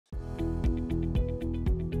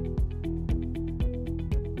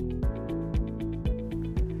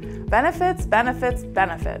Benefits, benefits,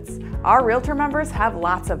 benefits. Our Realtor members have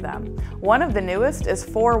lots of them. One of the newest is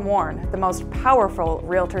FOREWARN, the most powerful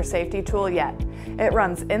Realtor safety tool yet. It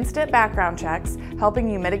runs instant background checks, helping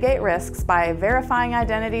you mitigate risks by verifying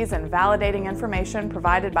identities and validating information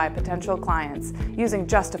provided by potential clients using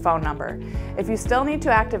just a phone number. If you still need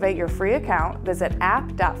to activate your free account, visit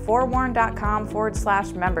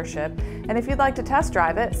app.forewarn.com/membership, and if you'd like to test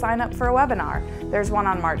drive it, sign up for a webinar. There's one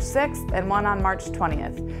on March 6th and one on March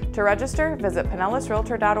 20th. To register, visit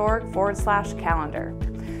pinellasrealtor.org/calendar.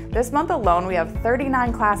 This month alone, we have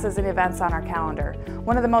 39 classes and events on our calendar.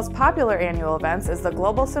 One of the most popular annual events is the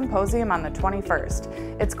Global Symposium on the 21st.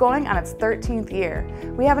 It's going on its 13th year.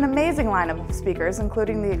 We have an amazing lineup of speakers,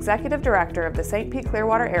 including the Executive Director of the St. Pete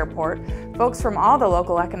Clearwater Airport, folks from all the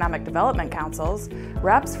local economic development councils,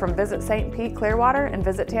 reps from Visit St. Pete Clearwater and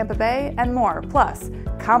Visit Tampa Bay, and more, plus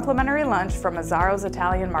complimentary lunch from Mazzaro's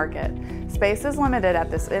Italian Market. Space is limited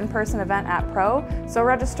at this in-person event at Pro, so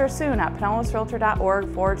register soon at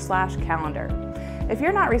pinellasrealtor.org/calendar. If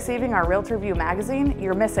you're not receiving our Realtor View magazine,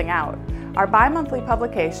 you're missing out. Our bi-monthly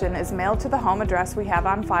publication is mailed to the home address we have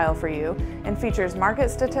on file for you and features market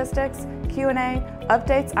statistics, Q&A,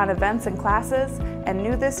 updates on events and classes, and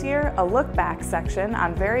new this year, a look-back section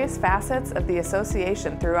on various facets of the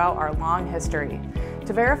association throughout our long history.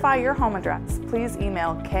 To verify your home address, please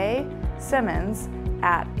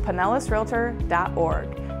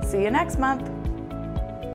emailksimmons@pinellasrealtor.org. See you next month.